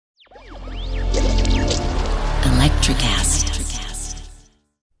NutraCast.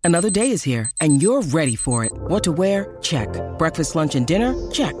 Another day is here, and you're ready for it. What to wear? Check. Breakfast, lunch, and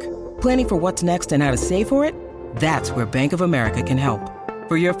dinner? Check. Planning for what's next and how to save for it? That's where Bank of America can help.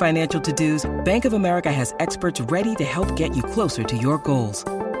 For your financial to-dos, Bank of America has experts ready to help get you closer to your goals.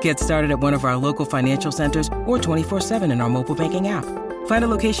 Get started at one of our local financial centers or 24/7 in our mobile banking app. Find a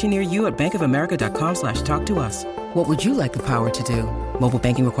location near you at bankofamerica.com/talktous. What would you like the power to do? Mobile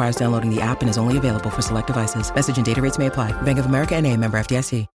banking requires downloading the app and is only available for select devices. Message and data rates may apply. Bank of America N.A., member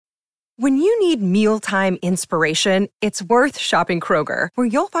FDIC. When you need mealtime inspiration, it's worth shopping Kroger, where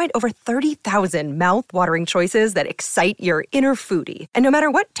you'll find over 30,000 mouth-watering choices that excite your inner foodie. And no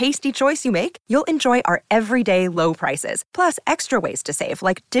matter what tasty choice you make, you'll enjoy our everyday low prices, plus extra ways to save,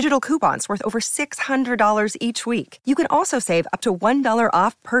 like digital coupons worth over $600 each week. You can also save up to $1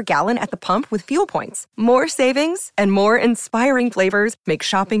 off per gallon at the pump with fuel points. More savings and more inspiring flavors make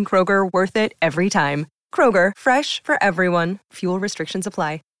shopping Kroger worth it every time. Kroger, fresh for everyone. Fuel restrictions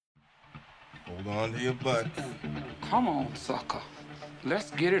apply. Hold on to your butt. Come on, sucker.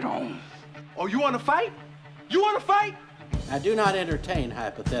 Let's get it on. Oh, you want to fight? You want to fight? I do not entertain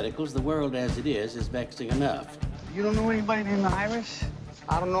hypotheticals. The world as it is vexing enough. You don't know anybody named Iris?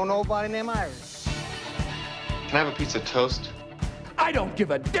 I don't know nobody named Iris. Can I have a piece of toast? I don't give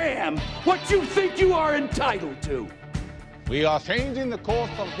a damn what you think you are entitled to. We are changing the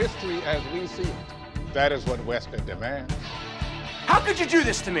course of history as we see it. That is what Western demands. How could you do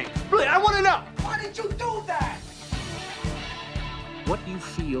this to me? Really, I want to know. Why did you do that? What you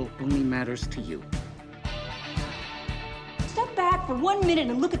feel only matters to you. Step back for 1 minute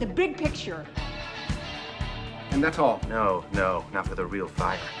and look at the big picture. And that's all? No, not for the real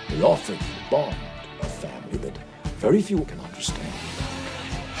fire. We offer you a bond, a family that very few can understand.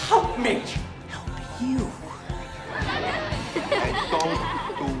 Help me! Help you. And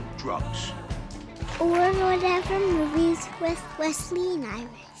don't do drugs. Or Whatever Movies with Wesley and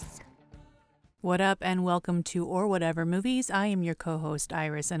Iris. What up, and welcome to Or Whatever Movies. I am your co-host,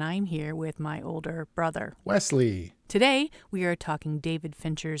 Iris, and I'm here with my older brother, Wesley. Today, we are talking David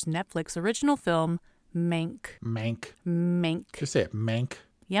Fincher's Netflix original film, Mank. Mank. Mank. Just say it, Mank.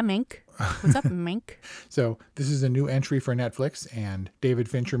 Yeah, Mank. What's up, Mank? So this is a new entry for Netflix, and David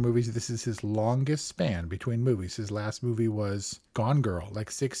Fincher movies, this is his longest span between movies. His last movie was Gone Girl, like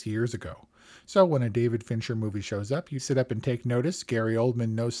 6 years ago. So when a David Fincher movie shows up, you sit up and take notice. Gary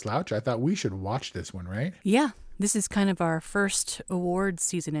Oldman, no slouch. I thought we should watch this one, right? Yeah, this is kind of our first awards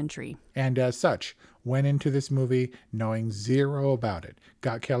season entry. And as such, went into this movie knowing zero about it.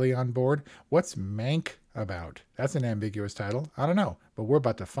 Got Kelly on board. What's Mank about? That's an ambiguous title. I don't know, but we're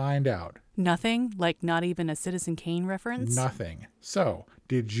about to find out. Nothing? Like not even a Citizen Kane reference? Nothing. So,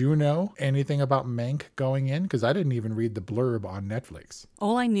 did you know anything about Mank going in? Because I didn't even read the blurb on Netflix.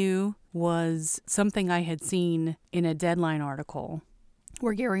 All I knew was something I had seen in a Deadline article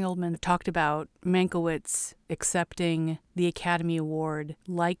where Gary Oldman talked about Mankiewicz accepting the Academy Award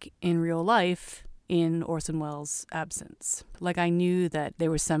like in real life in Orson Welles' absence. Like I knew that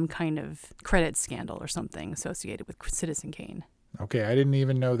there was some kind of credit scandal or something associated with Citizen Kane. Okay, I didn't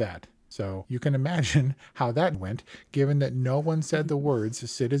even know that. So you can imagine how that went, given that no one said the words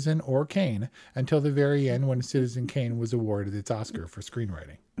Citizen or Kane until the very end when Citizen Kane was awarded its Oscar for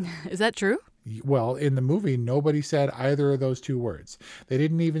screenwriting. Is that true? Well, in the movie, nobody said either of those two words. They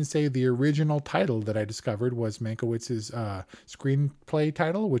didn't even say the original title that I discovered was Mankiewicz's screenplay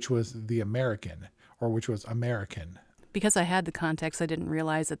title, which was The American, or which was American. Because I had the context, I didn't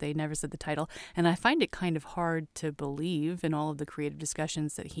realize that they never said the title. And I find it kind of hard to believe in all of the creative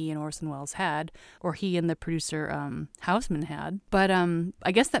discussions that he and Orson Welles had, or he and the producer Houseman had. But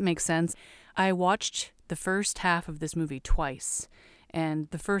I guess that makes sense. I watched the first half of this movie twice. And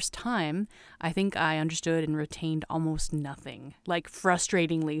the first time, I think I understood and retained almost nothing. Like,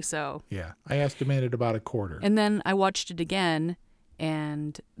 frustratingly so. Yeah, I estimated about a quarter. And then I watched it again.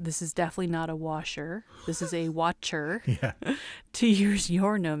 And this is definitely not a washer. This is a watcher, yeah. To use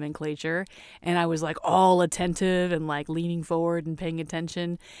your nomenclature. And I was like all attentive and like leaning forward and paying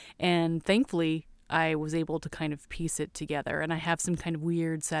attention. And thankfully, I was able to kind of piece it together. And I have some kind of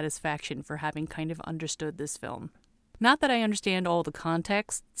weird satisfaction for having kind of understood this film. Not that I understand all the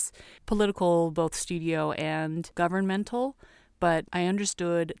contexts, political, both studio and governmental, but I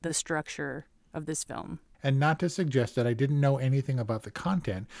understood the structure of this film. And not to suggest that I didn't know anything about the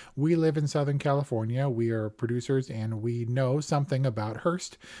content. We live in Southern California. We are producers and we know something about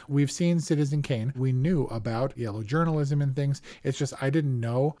Hearst. We've seen Citizen Kane. We knew about yellow journalism and things. It's just I didn't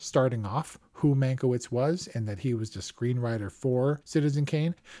know starting off who Mankiewicz was and that he was the screenwriter for Citizen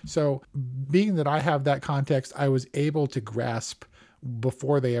Kane. So being that I have that context, I was able to grasp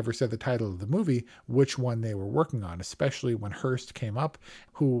before they ever said the title of the movie, which one they were working on, especially when Hearst came up,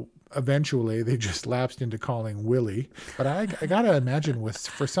 who eventually they just lapsed into calling Willie. But I gotta imagine,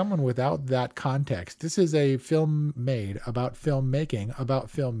 for someone without that context, this is a film made about filmmaking, about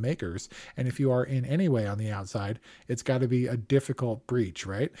filmmakers. And if you are in any way on the outside, it's got to be a difficult breach,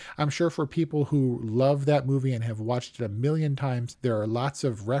 right? I'm sure for people who love that movie and have watched it a million times, there are lots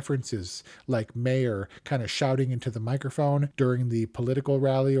of references, like Mayer kind of shouting into the microphone during the political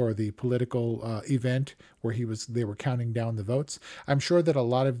rally or the political event where they were counting down the votes. I'm sure that a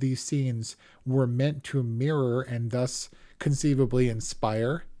lot of these scenes were meant to mirror and thus conceivably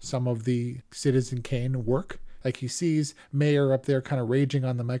inspire some of the Citizen Kane work. Like he sees Mayer up there kind of raging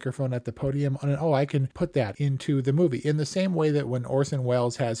on the microphone at the podium, and I can put that into the movie. In the same way that when Orson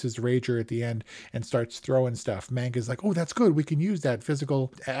Welles has his rager at the end and starts throwing stuff, Mank is like, oh, that's good. We can use that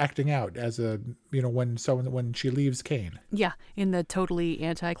physical acting out as when she leaves Kane. Yeah, in the totally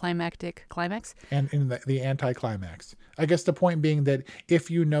anticlimactic climax. And in the anticlimax. I guess the point being that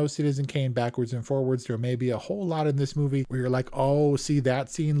if you know Citizen Kane backwards and forwards, there may be a whole lot in this movie where you're like, oh, see, that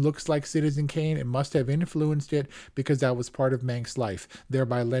scene looks like Citizen Kane. It must have influenced it because that was part of Mank's life,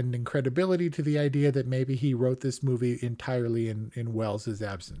 thereby lending credibility to the idea that maybe he wrote this movie entirely in Wells's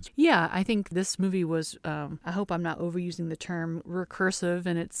absence. Yeah, I think this movie was, I hope I'm not overusing the term, recursive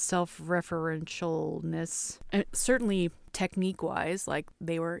in its self-referentialness. Certainly technique-wise, like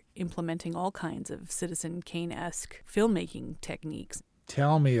they were implementing all kinds of Citizen Kane-esque filmmaking techniques.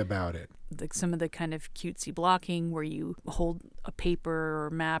 Tell me about it. Like some of the kind of cutesy blocking where you hold a paper or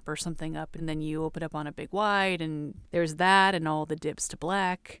map or something up and then you open up on a big wide, and there's that and all the dips to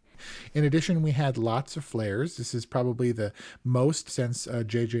black. In addition, we had lots of flares. This is probably the most since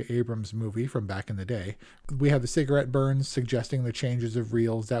J.J. Abrams' movie from back in the day. We have the cigarette burns suggesting the changes of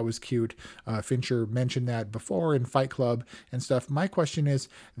reels. That was cute. Fincher mentioned that before in Fight Club and stuff. My question is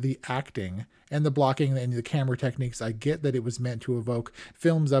the acting and the blocking and the camera techniques. I get that it was meant to evoke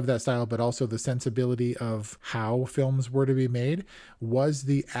films of that style, but also the sensibility of how films were to be made. Was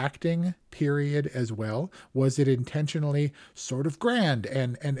the acting period as well? Was it intentionally sort of grand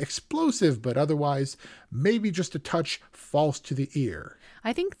and explosive, but otherwise maybe just a touch false to the ear?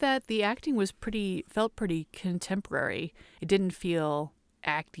 I think that the acting felt pretty contemporary. It didn't feel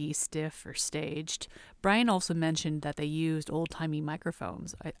acty, stiff, or staged. Brian also mentioned that they used old-timey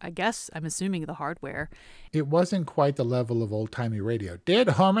microphones. I guess, I'm assuming the hardware. It wasn't quite the level of old-timey radio. Did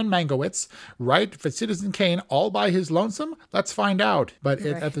Herman Mankiewicz write for Citizen Kane all by his lonesome? Let's find out. But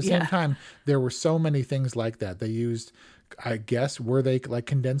at the same time, there were so many things like that. They used, I guess, were they like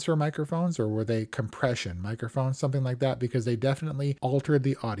condenser microphones or were they compression microphones, something like that, because they definitely altered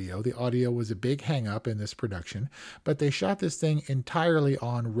the audio. The audio was a big hang-up in this production, but they shot this thing entirely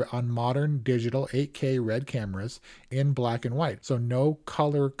on modern digital 8K red cameras in black and white. So no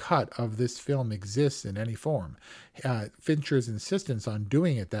color cut of this film exists in any form. Fincher's insistence on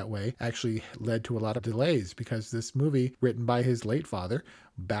doing it that way actually led to a lot of delays because this movie, written by his late father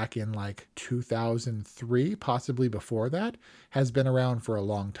back in like 2003, possibly before that, has been around for a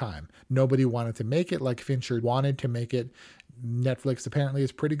long time. Nobody wanted to make it like Fincher wanted to make it. Netflix apparently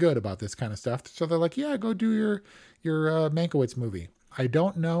is pretty good about this kind of stuff. So they're like, yeah, go do your Mankiewicz movie. I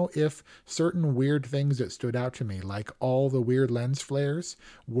don't know if certain weird things that stood out to me, like all the weird lens flares,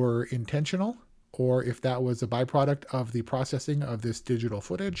 were intentional, or if that was a byproduct of the processing of this digital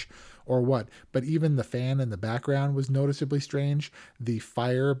footage, or what. But even the fan in the background was noticeably strange. The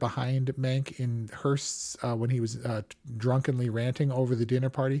fire behind Mank in Hearst's, when he was drunkenly ranting over the dinner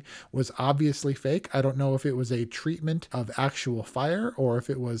party, was obviously fake. I don't know if it was a treatment of actual fire or if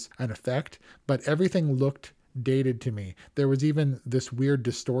it was an effect, but everything looked dated to me. There was even this weird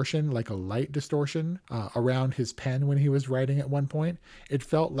distortion, like a light distortion around his pen when he was writing at one point. It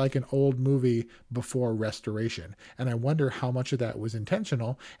felt like an old movie before restoration. And I wonder how much of that was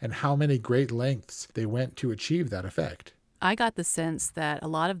intentional and how many great lengths they went to achieve that effect. I got the sense that a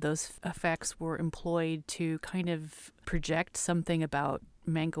lot of those effects were employed to kind of project something about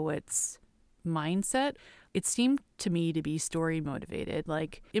Mankiewicz's mindset. It seemed to me to be story motivated,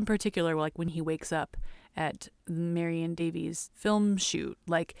 like in particular, like when he wakes up at Marion Davies' film shoot,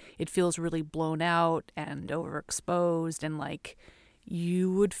 like it feels really blown out and overexposed, and like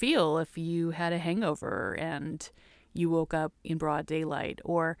you would feel if you had a hangover and you woke up in broad daylight,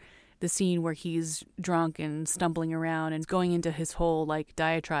 or the scene where he's drunk and stumbling around and going into his whole like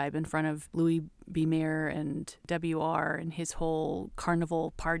diatribe in front of Louis B. Mayer and WR and his whole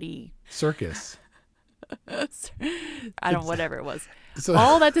carnival party circus. I don't, whatever it was. So,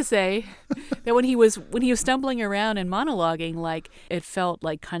 all that to say that when he was stumbling around and monologuing, like, it felt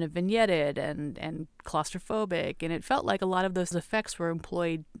like kind of vignetted and claustrophobic, and it felt like a lot of those effects were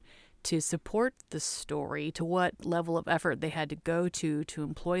employed to support the story, to what level of effort they had to go to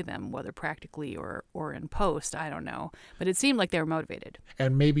employ them, whether practically or in post, I don't know. But it seemed like they were motivated.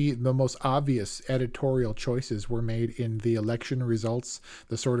 And maybe the most obvious editorial choices were made in the election results,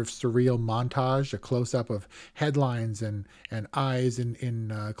 the sort of surreal montage, a close-up of headlines and eyes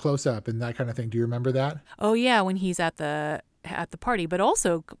in close-up and that kind of thing. Do you remember that? Oh, yeah, when he's at the party, but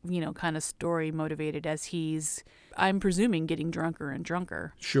also, kind of story motivated as he's, I'm presuming, getting drunker and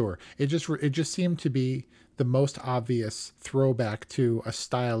drunker. Sure. It just seemed to be the most obvious throwback to a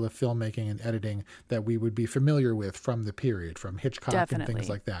style of filmmaking and editing that we would be familiar with from the period, from Hitchcock Definitely. And things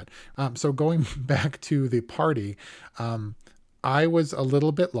like that. So going back to the party, I was a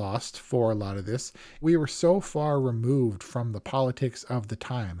little bit lost for a lot of this. We were so far removed from the politics of the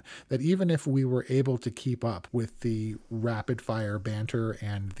time that even if we were able to keep up with the rapid fire banter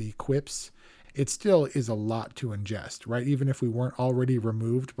and the quips, it still is a lot to ingest, right? Even if we weren't already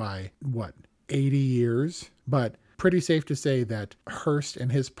removed by, 80 years? But pretty safe to say that Hearst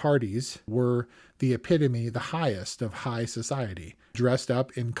and his parties were the epitome, the highest of high society, dressed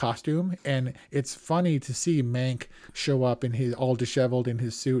up in costume. And it's funny to see Mank show up in his all disheveled in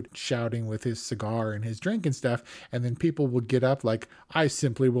his suit, shouting with his cigar and his drink and stuff. And then people would get up like, I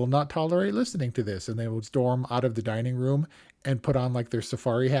simply will not tolerate listening to this. And they would storm out of the dining room and put on like their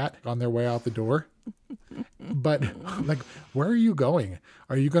safari hat on their way out the door. But like, where are you going?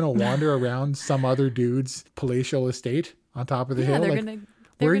 Are you going to wander around some other dude's palatial estate on top of the hill? They're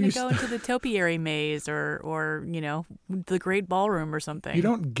going to go into the topiary maze or the Great Ballroom or something. You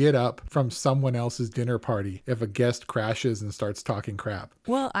don't get up from someone else's dinner party if a guest crashes and starts talking crap.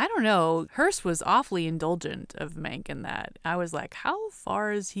 Well, I don't know. Hearst was awfully indulgent of Mank in that. I was like, how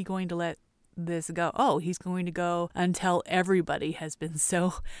far is he going to let this go? Oh, he's going to go until everybody has been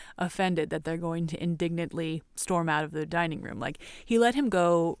so offended that they're going to indignantly storm out of the dining room. Like, he let him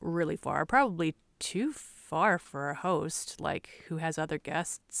go really far, probably too far for a host, like, who has other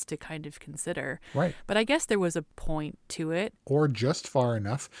guests to kind of consider. Right. But I guess there was a point to it. Or just far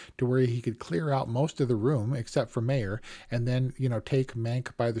enough to where he could clear out most of the room except for Mayer and then, take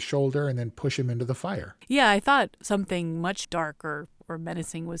Mank by the shoulder and then push him into the fire. Yeah, I thought something much darker or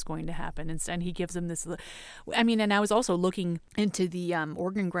menacing was going to happen. Instead, he gives him this. And I was also looking into the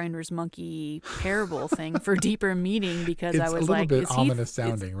organ grinder's monkey parable thing for deeper meaning because I was like, it's a little bit ominous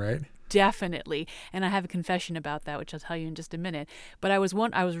sounding, right? Definitely. And I have a confession about that, which I'll tell you in just a minute. But I was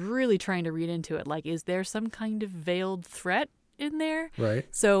really trying to read into it. Like, is there some kind of veiled threat in there? Right.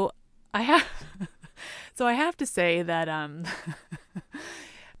 So I have to say that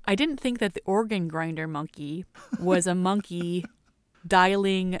I didn't think that the organ grinder monkey was a monkey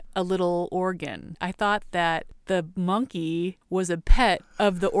dialing a little organ. I thought that the monkey was a pet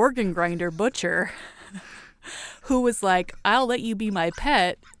of the organ grinder butcher who was like, I'll let you be my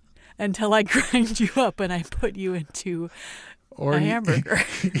pet until I grind you up and I put you into a hamburger.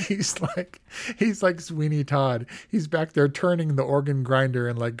 He's like Sweeney Todd. He's back there turning the organ grinder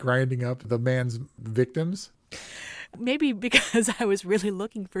and like grinding up the man's victims. Maybe because I was really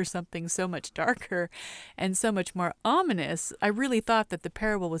looking for something so much darker and so much more ominous. I really thought that the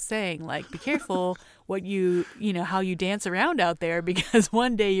parable was saying, like, be careful what how you dance around out there, because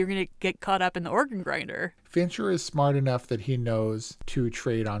one day you're going to get caught up in the organ grinder. Fincher is smart enough that he knows to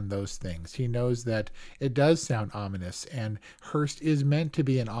trade on those things. He knows that it does sound ominous, and Hearst is meant to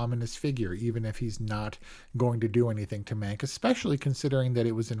be an ominous figure, even if he's not going to do anything to Mank, especially considering that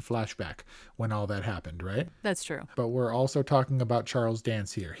it was in flashback when all that happened, right? That's true. But we're also talking about Charles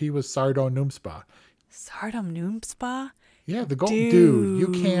Dance here. He was Sardou Numspa. Sardou Numspa? Yeah, the dude. You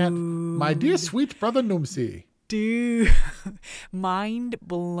can't. My dear sweet brother Numsy. Dude. Mind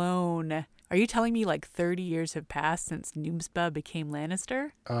blown. Are you telling me like 30 years have passed since Numspa became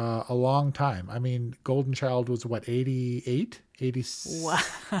Lannister? A long time. I mean, Golden Child was what, 88? 80? Wow.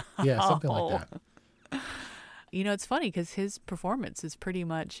 Yeah, something like that. It's funny because his performance is pretty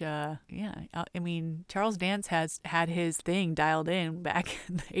much, Charles Dance has had his thing dialed in back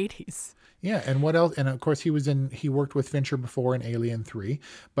in the 80s. Yeah, and what else? And of course, he worked with Fincher before in Alien 3.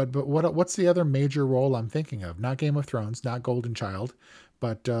 But what's the other major role I'm thinking of? Not Game of Thrones, not Golden Child,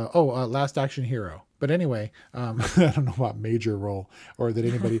 but Last Action Hero. But anyway, I don't know about major role or that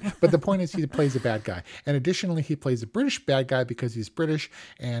anybody. But the point is, he plays a bad guy, and additionally, he plays a British bad guy because he's British,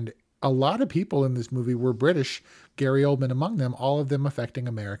 and a lot of people in this movie were British, Gary Oldman among them, all of them affecting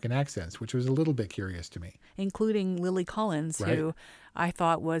American accents, which was a little bit curious to me. Including Lily Collins, right, who I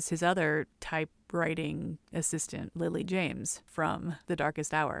thought was his other typewriting assistant, Lily James, from The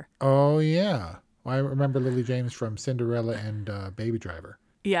Darkest Hour. Oh, yeah. Well, I remember Lily James from Cinderella and Baby Driver.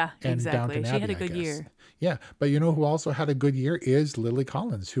 Yeah, And exactly. Downton She Abbey, had a good year. Yeah, but you know who also had a good year is Lily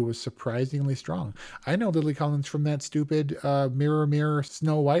Collins, who was surprisingly strong. I know Lily Collins from that stupid Mirror Mirror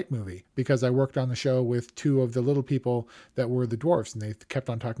Snow White movie because I worked on the show with two of the little people that were the dwarfs, and they kept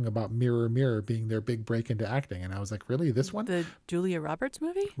on talking about Mirror Mirror being their big break into acting. And I was like, really, this one? The Julia Roberts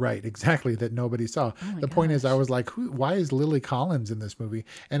movie? Right, exactly, that nobody saw. Oh the point is, I was like, why is Lily Collins in this movie?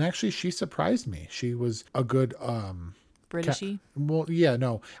 And actually, she surprised me. She was a good... Britishy? Well, yeah,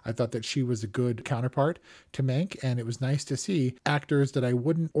 no. I thought that she was a good counterpart to Mank, and it was nice to see actors that I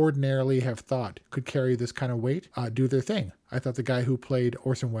wouldn't ordinarily have thought could carry this kind of weight do their thing. I thought the guy who played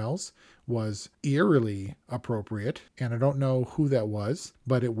Orson Welles was eerily appropriate, and I don't know who that was,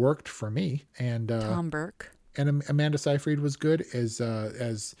 but it worked for me. And Tom Burke. And Amanda Seyfried was good as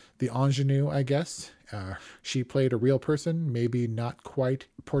the ingenue, I guess. She played a real person, maybe not quite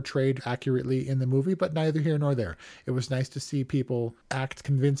portrayed accurately in the movie, but neither here nor there. It was nice to see people act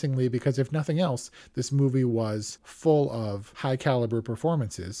convincingly because if nothing else, this movie was full of high caliber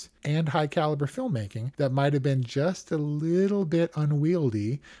performances and high caliber filmmaking that might have been just a little bit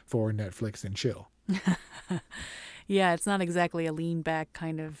unwieldy for Netflix and chill. Yeah, it's not exactly a lean back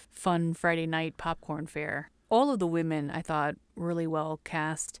kind of fun Friday night popcorn fare. All of the women I thought really well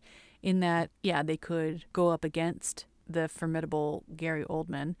cast in that, yeah, they could go up against the formidable Gary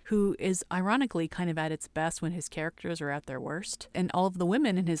Oldman, who is ironically kind of at its best when his characters are at their worst. And all of the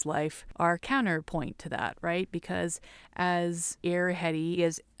women in his life are counterpoint to that, right? Because as airheady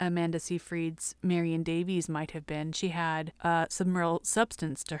as Amanda Seyfried's Marion Davies might have been, she had some real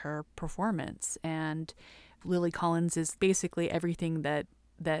substance to her performance. And Lily Collins is basically everything that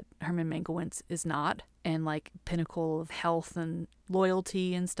Herman Mankiewicz is not, and like pinnacle of health and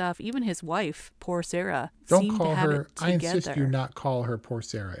loyalty and stuff. Even his wife, poor Sarah, Don't call her. I insist you not call her poor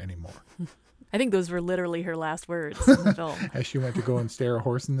Sarah anymore. I think those were literally her last words in the film. As she went to go and stare a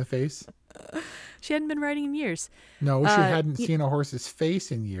horse in the face. She hadn't been riding in years. No, she hadn't seen a horse's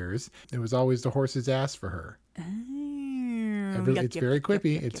face in years. It was always the horse's ass for her. It's very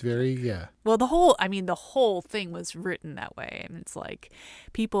quippy. It's very, yeah. Well, the whole thing was written that way. And it's like,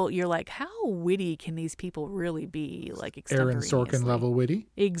 you're like, how witty can these people really be? Like, Aaron Sorkin level witty?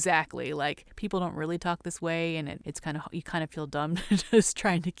 Exactly. Like, people don't really talk this way, and it's kind of, you kind of feel dumb just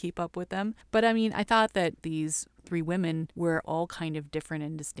trying to keep up with them. But I mean, I thought that these three women were all kind of different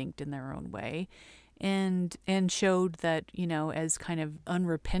and distinct in their own way. And showed that, you know, as kind of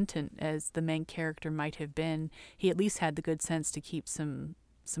unrepentant as the main character might have been, he at least had the good sense to keep some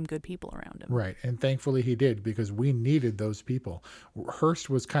good people around him. Right. And thankfully he did, because we needed those people. Hearst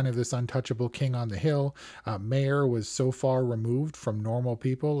was kind of this untouchable king on the hill. Mayer was so far removed from normal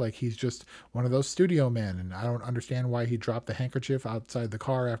people. Like, he's just one of those studio men. And I don't understand why he dropped the handkerchief outside the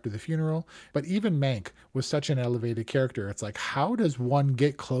car after the funeral. But even Mank was such an elevated character. It's like, how does one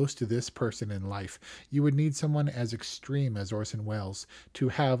get close to this person in life? You would need someone as extreme as Orson Welles to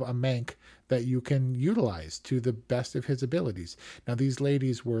have a Mank that you can utilize to the best of his abilities. Now, these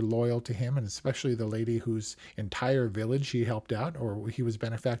ladies were loyal to him, and especially the lady whose entire village he helped out, or he was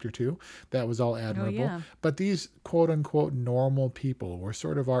benefactor to. That was all admirable. Oh, yeah. But these quote-unquote normal people were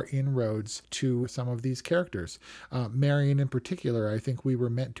sort of our inroads to some of these characters. Marion in particular, I think we were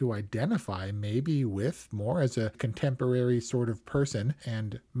meant to identify maybe with more as a contemporary sort of person,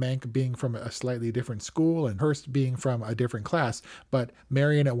 and Mank being from a slightly different school and Hearst being from a different class. But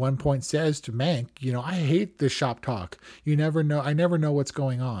Marion at one point says to Mank, you know, I hate this shop talk. I never know what's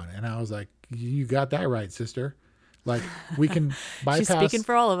going on. And I was like, you got that right, sister. Like, we can bypass. She's speaking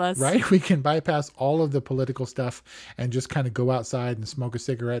for all of us. Right? We can bypass all of the political stuff and just kind of go outside and smoke a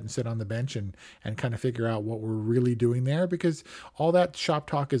cigarette and sit on the bench and kind of figure out what we're really doing there, because all that shop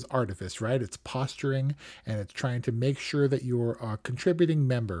talk is artifice, right? It's posturing, and it's trying to make sure that you're a contributing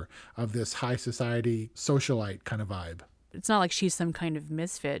member of this high society socialite kind of vibe. It's not like she's some kind of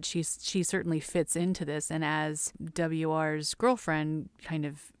misfit. She certainly fits into this, and as WR's girlfriend, kind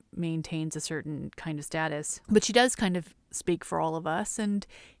of maintains a certain kind of status. But she does kind of speak for all of us, and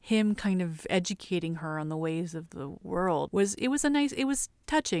him kind of educating her on the ways of the world was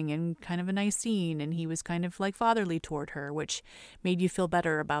touching and kind of a nice scene, and he was kind of like fatherly toward her, which made you feel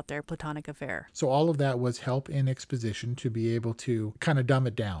better about their platonic affair. So all of that was help in exposition to be able to kind of dumb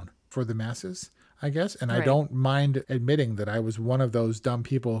it down for the masses, I guess. And right. I don't mind admitting that I was one of those dumb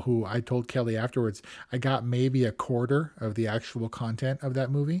people who I told Kelly afterwards, I got maybe a quarter of the actual content of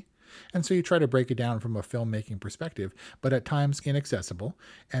that movie. And so you try to break it down from a filmmaking perspective, but at times inaccessible.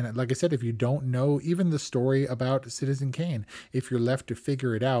 And like I said, if you don't know even the story about Citizen Kane, if you're left to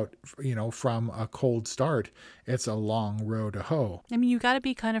figure it out, from a cold start, it's a long road to hoe. I mean, you got to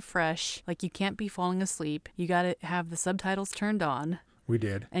be kind of fresh. Like, you can't be falling asleep. You got to have the subtitles turned on. We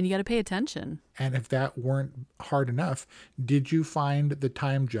did. And you got to pay attention. And if that weren't hard enough, did you find the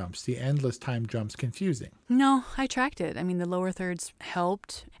time jumps, the endless time jumps, confusing? No, I tracked it. I mean, the lower thirds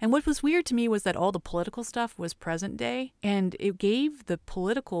helped. And what was weird to me was that all the political stuff was present day, and it gave the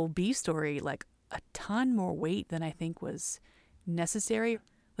political B story like a ton more weight than I think was necessary.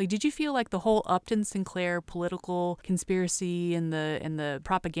 Like, did you feel like the whole Upton Sinclair political conspiracy and the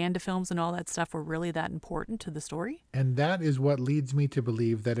propaganda films and all that stuff were really that important to the story? And that is what leads me to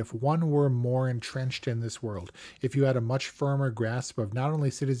believe that if one were more entrenched in this world, if you had a much firmer grasp of not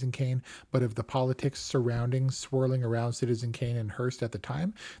only Citizen Kane, but of the politics swirling around Citizen Kane and Hearst at the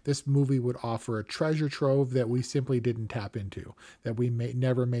time, this movie would offer a treasure trove that we simply didn't tap into, that we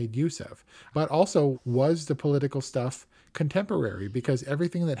never made use of. But also, was the political stuff contemporary? Because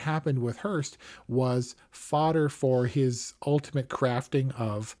everything that happened with Hearst was fodder for his ultimate crafting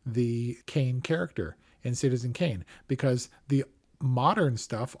of the Kane character in Citizen Kane, because the modern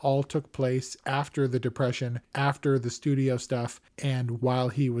stuff all took place after the Depression, after the studio stuff, and while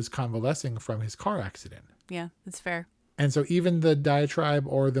he was convalescing from his car accident. Yeah, that's fair. And so even the diatribe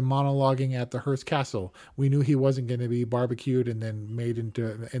or the monologuing at the Hearst Castle, we knew he wasn't going to be barbecued and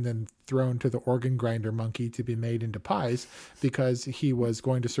then thrown to the organ grinder monkey to be made into pies, because he was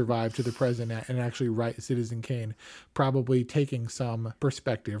going to survive to the present and actually write Citizen Kane, probably taking some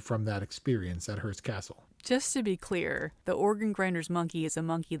perspective from that experience at Hearst Castle. Just to be clear, the organ grinder's monkey is a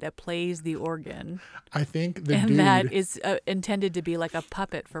monkey that plays the organ. I think that is intended to be like a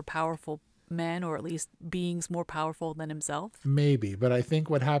puppet for powerful men, or at least beings more powerful than himself. Maybe, but I think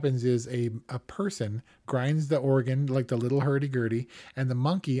what happens is a person grinds the organ like the little hurdy-gurdy, and the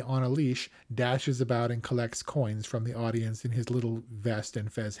monkey on a leash dashes about and collects coins from the audience in his little vest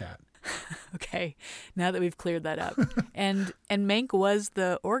and fez hat. Okay, now that we've cleared that up. and Mank was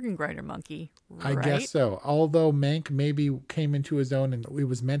the organ grinder monkey, right? I guess so. Although Mank maybe came into his own, and it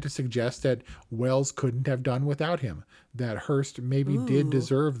was meant to suggest that Wells couldn't have done without him, that Hearst maybe did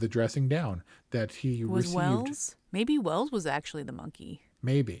deserve the dressing down that he received. Wells? Maybe Wells was actually the monkey.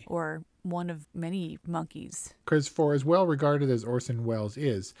 Maybe. Or one of many monkeys. Because for as well regarded as Orson Welles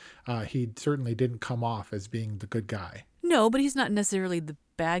is, he certainly didn't come off as being the good guy. No, but he's not necessarily the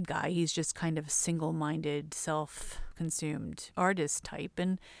bad guy. He's just kind of single-minded, self-consumed artist type.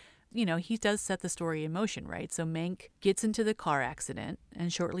 And, he does set the story in motion, right? So Mank gets into the car accident,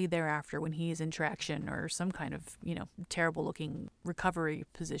 and shortly thereafter, when he is in traction or some kind of, terrible-looking recovery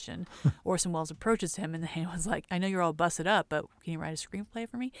position, Orson Welles approaches him, and he was like, I know you're all busted up, but can you write a screenplay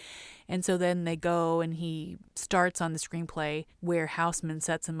for me? And so then they go, and he starts on the screenplay where Houseman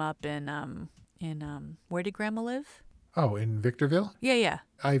sets him up in Where Did Grandma Live? Oh, in Victorville? Yeah.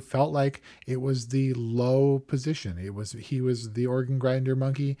 I felt like it was the low position. He was the organ grinder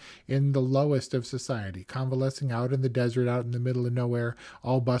monkey in the lowest of society, convalescing out in the desert, out in the middle of nowhere,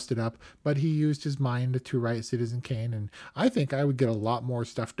 all busted up. But he used his mind to write Citizen Kane, and I think I would get a lot more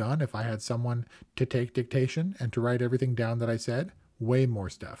stuff done if I had someone to take dictation and to write everything down that I said. Way more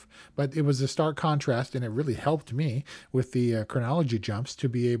stuff. But it was a stark contrast, and it really helped me with the chronology jumps to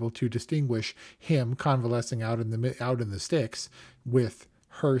be able to distinguish him convalescing out in the sticks with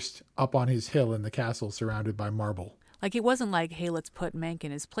Hearst up on his hill in the castle surrounded by marble. Like, it wasn't like, hey, let's put Mank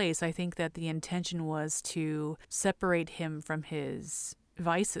in his place. I think that the intention was to separate him from his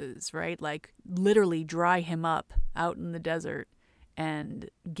vices, right? Like, literally dry him up out in the desert and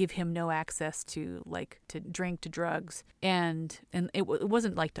give him no access to drink, to drugs. And it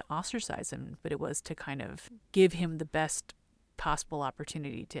wasn't like to ostracize him, but it was to kind of give him the best possible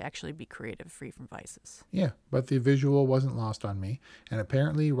opportunity to actually be creative, free from vices. Yeah, but the visual wasn't lost on me. And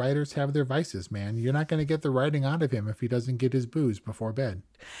apparently writers have their vices, man. You're not going to get the writing out of him if he doesn't get his booze before bed.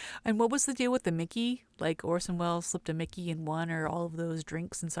 And what was the deal with the Mickey? Like, Orson Welles slipped a Mickey in one or all of those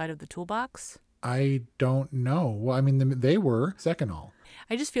drinks inside of the toolbox? I don't know. Well, I mean, they were Seconal.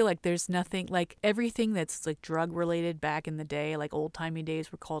 I just feel like there's nothing, like, everything that's like drug related back in the day, like old timey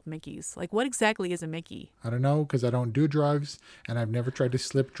days, were called Mickeys. Like, what exactly is a Mickey? I don't know, because I don't do drugs, and I've never tried to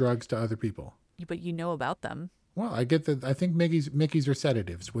slip drugs to other people. But you know about them. Well, I get that. I think Mickeys are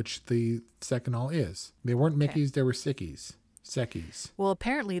sedatives, which the Seconal is. They weren't Mickeys, they were sickies. Secchi's. Well,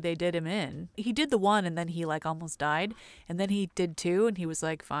 apparently they did him in. He did the one and then he like almost died. And then he did two and he was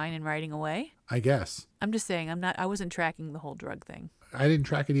like fine and riding away. I guess. I'm just saying, I wasn't tracking the whole drug thing. I didn't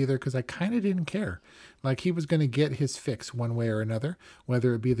track it either because I kind of didn't care. Like he was going to get his fix one way or another,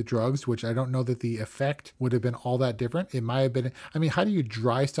 whether it be the drugs, which I don't know that the effect would have been all that different. It might have been, I mean, how do you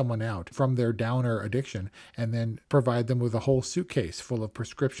dry someone out from their downer addiction and then provide them with a whole suitcase full of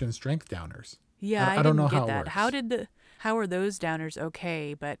prescription strength downers? Yeah, I don't know didn't how get it that. works. How are those downers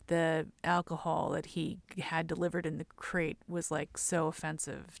okay, but the alcohol that he had delivered in the crate was like so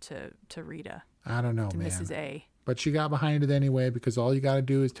offensive to Rita. I don't know, to man. Mrs. A. But she got behind it anyway because all you got to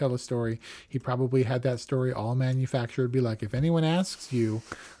do is tell a story. He probably had that story all manufactured. Be like, if anyone asks you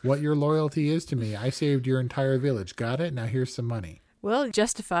what your loyalty is to me, I saved your entire village. Got it? Now here's some money. Well, it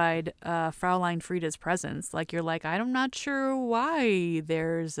justified Fraulein Frida's presence. Like, you're like, I'm not sure why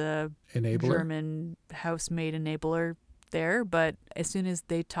there's a German housemaid enabler there, but as soon as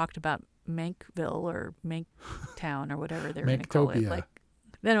they talked about Mankville or Manktown or whatever they're going to call it, like,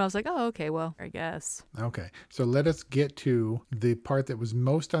 then I was like, oh, okay, well, I guess. Okay, so let us get to the part that was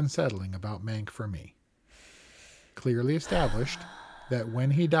most unsettling about Mank for me. Clearly established that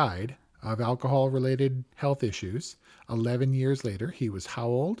when he died of alcohol-related health issues, 11 years later, he was how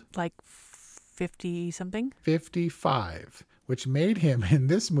old? Like 50-something? 55, which made him, in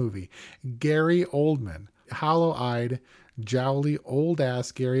this movie, Gary Oldman. Hollow-eyed, jowly,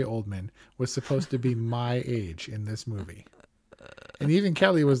 old-ass Gary Oldman was supposed to be my age in this movie. And even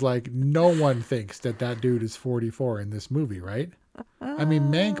Kelly was like, no one thinks that dude is 44 in this movie, right? I mean,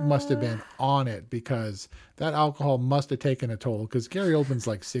 Mank must have been on it because that alcohol must have taken a toll because Gary Oldman's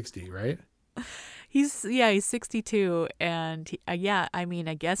like 60, right? He's 62. And I mean,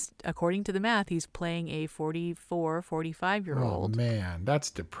 I guess according to the math, he's playing a 44, 45-year-old. Oh, man, that's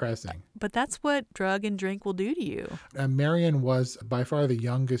depressing. But that's what drug and drink will do to you. Marion was by far the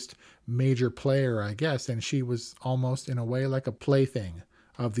youngest major player, I guess, and she was almost in a way like a plaything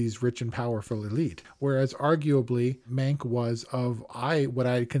of these rich and powerful elite. Whereas arguably Mank was of what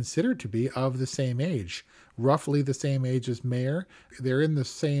I considered to be of the same age, roughly the same age as Mayer. They're in the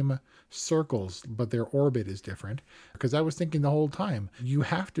same circles, but their orbit is different. Because I was thinking the whole time, you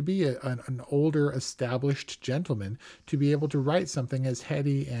have to be an older, established gentleman to be able to write something as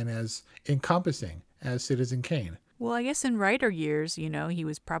heady and as encompassing as Citizen Kane. Well, I guess in writer years, he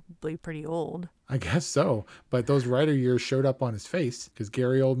was probably pretty old. I guess so. But those writer years showed up on his face because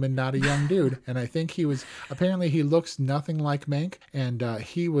Gary Oldman, not a young dude. And I think apparently he looks nothing like Mank. And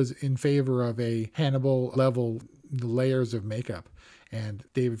he was in favor of a Hannibal level layers of makeup. And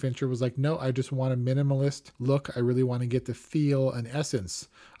David Fincher was like, no, I just want a minimalist look. I really want to get the feel and essence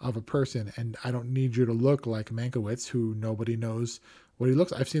of a person. And I don't need you to look like Mankiewicz, who nobody knows what he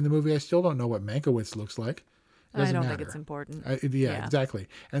looks like. I've seen the movie. I still don't know what Mankiewicz looks like. I don't think it's important. Yeah, exactly.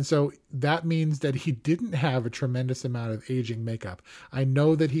 And so that means that he didn't have a tremendous amount of aging makeup. I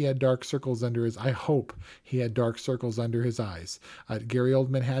know that he had dark circles I hope he had dark circles under his eyes. Gary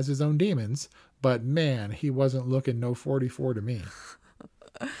Oldman has his own demons, but man, he wasn't looking no 44 to me.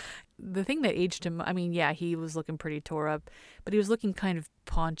 The thing that aged him, I mean, yeah, he was looking pretty tore up, but he was looking kind of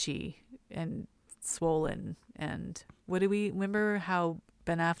paunchy and swollen. And what do we remember how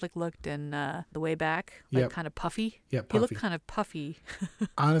Ben Affleck looked in The Way Back? Like kind of puffy? Yeah, puffy. He looked kind of puffy.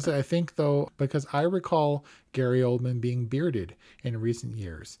 Honestly, I think though, because I recall Gary Oldman being bearded in recent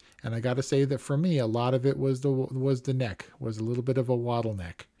years. And I got to say that for me, a lot of it was the neck, was a little bit of a waddle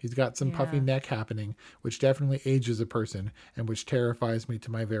neck. He's got some puffy neck happening, which definitely ages a person and which terrifies me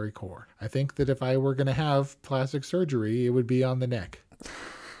to my very core. I think that if I were going to have plastic surgery, it would be on the neck.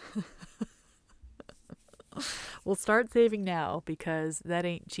 We'll start saving now because that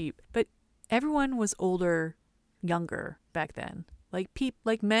ain't cheap. But everyone was younger back then.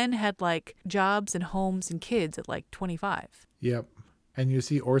 Like men had like jobs and homes and kids at like 25. Yep. And you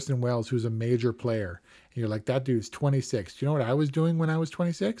see Orson Welles, who's a major player. And you're like, that dude's 26. Do you know what I was doing when I was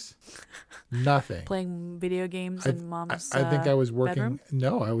 26? Nothing. Playing video games in mom's I think I was working. bedroom?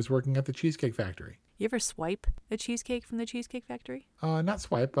 No, I was working at the Cheesecake Factory. You ever swipe a cheesecake from the Cheesecake Factory? Not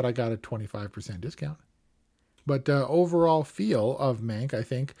swipe, but I got a 25% discount. But overall feel of Mank, I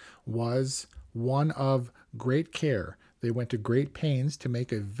think, was one of great care. They went to great pains to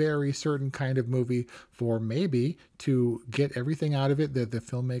make a very certain kind of movie for maybe to get everything out of it that the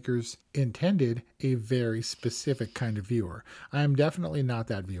filmmakers intended, a very specific kind of viewer. I am definitely not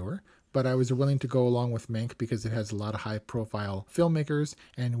that viewer, but I was willing to go along with Mank because it has a lot of high-profile filmmakers,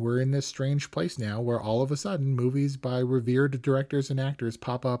 and we're in this strange place now where all of a sudden movies by revered directors and actors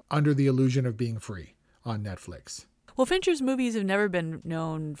pop up under the illusion of being free on Netflix. Well, Fincher's movies have never been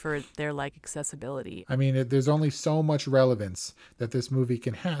known for their accessibility. I mean, there's only so much relevance that this movie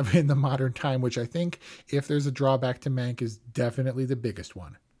can have in the modern time, which I think, if there's a drawback to Mank, is definitely the biggest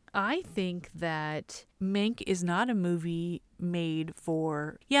one. I think that Mank is not a movie made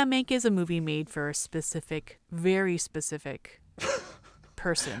for... Yeah, Mank is a movie made for a specific, very specific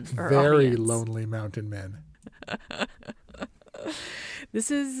person or very audience. Lonely mountain men.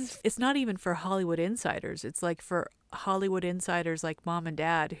 It's not even for Hollywood insiders. It's for Hollywood insiders like mom and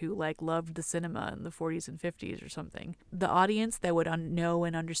dad who loved the cinema in the 40s and 50s or something. The audience that would know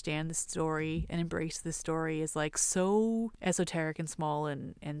and understand the story and embrace the story is so esoteric and small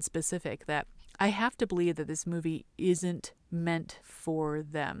and specific that I have to believe that this movie isn't meant for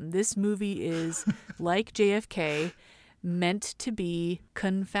them. This movie is like JFK, meant to be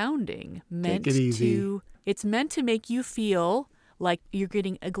confounding, Take it easy. It's meant to make you feel like you're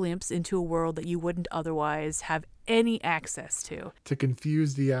getting a glimpse into a world that you wouldn't otherwise have any access to. To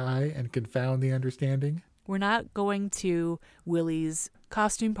confuse the eye and confound the understanding. We're not going to Willie's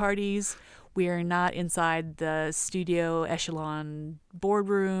costume parties. We are not inside the studio echelon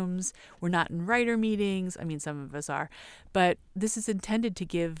boardrooms. We're not in writer meetings. I mean, some of us are. But this is intended to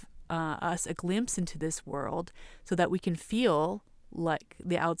give us a glimpse into this world so that we can feel like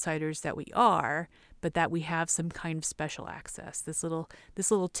the outsiders that we are, but that we have some kind of special access, this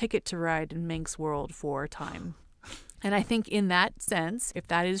little ticket to ride in Mank's world for a time. And I think in that sense, if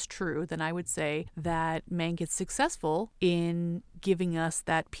that is true, then I would say that Mank is successful in giving us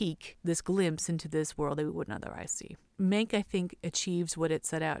that peek, this glimpse into this world that we wouldn't otherwise see. Mank, I think, achieves what it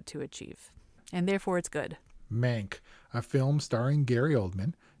set out to achieve, and therefore it's good. Mank, a film starring Gary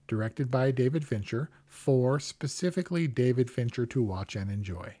Oldman, directed by David Fincher, for specifically David Fincher to watch and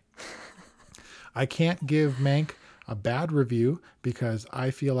enjoy. I can't give Mank a bad review because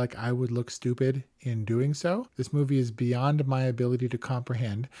I feel like I would look stupid in doing so. This movie is beyond my ability to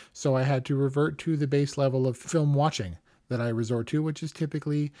comprehend, so I had to revert to the base level of film watching that I resort to, which is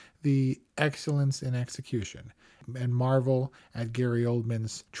typically the excellence in execution, and marvel at Gary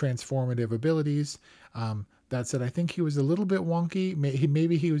Oldman's transformative abilities. That said, I think he was a little bit wonky.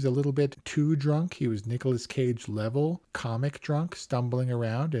 Maybe he was a little bit too drunk. He was Nicolas Cage level comic drunk, stumbling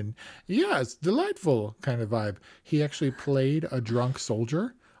around, and yeah, it's delightful kind of vibe. He actually played a drunk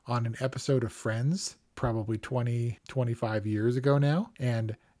soldier on an episode of Friends, probably 20, 25 years ago now.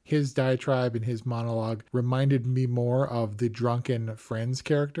 And his diatribe and his monologue reminded me more of the drunken Friends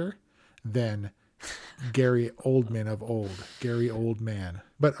character than Gary Oldman of old, Gary Oldman.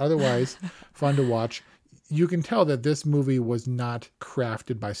 But otherwise, fun to watch. You can tell that this movie was not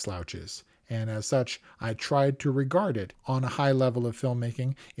crafted by slouches. And as such, I tried to regard it on a high level of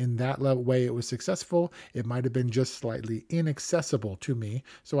filmmaking. In that way, it was successful. It might have been just slightly inaccessible to me.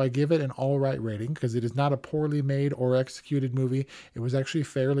 So I give it an all right rating because it is not a poorly made or executed movie. It was actually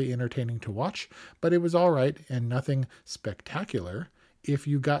fairly entertaining to watch, but it was all right and nothing spectacular. If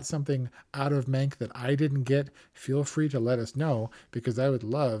you got something out of Mank that I didn't get, feel free to let us know because I would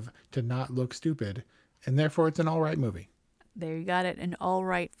love to not look stupid. And therefore, it's an all right movie. There you got it. An all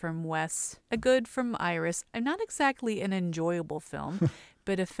right from Wes. A good from Iris. Not exactly an enjoyable film,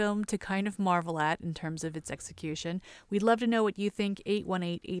 but a film to kind of marvel at in terms of its execution. We'd love to know what you think.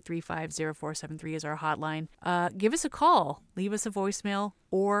 818-835-0473 is our hotline. Give us a call. Leave us a voicemail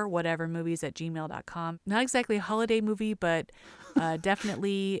or whatevermovies@gmail.com. Not exactly a holiday movie, but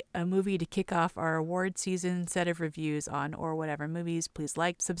definitely a movie to kick off our award season set of reviews on Or Whatever Movies. Please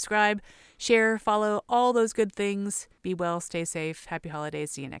like, subscribe, share, follow, all those good things. Be well, stay safe. Happy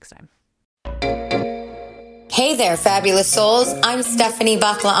holidays. See you next time. Hey there, fabulous souls. I'm Stephanie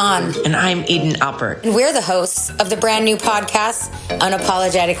Baklaan. And I'm Eden Alpert. And we're the hosts of the brand new podcast,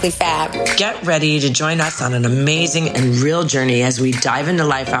 Unapologetically Fab. Get ready to join us on an amazing and real journey as we dive into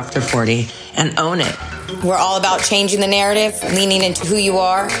life after 40 and own it. We're all about changing the narrative, leaning into who you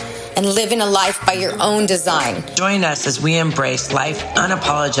are, and living a life by your own design. Join us as we embrace life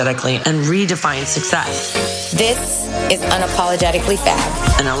unapologetically and redefine success. This is Unapologetically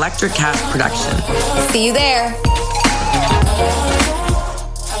Fab, an Electric Cast production. See you there.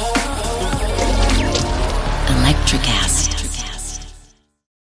 Electricast.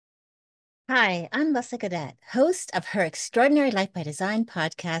 Hi, I'm Lessa Cadet, host of Her Extraordinary Life by Design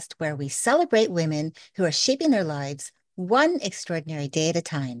podcast, where we celebrate women who are shaping their lives one extraordinary day at a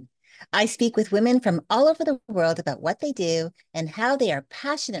time. I speak with women from all over the world about what they do and how they are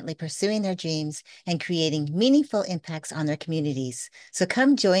passionately pursuing their dreams and creating meaningful impacts on their communities. So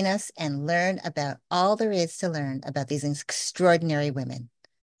come join us and learn about all there is to learn about these extraordinary women.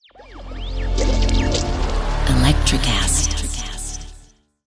 Electricast.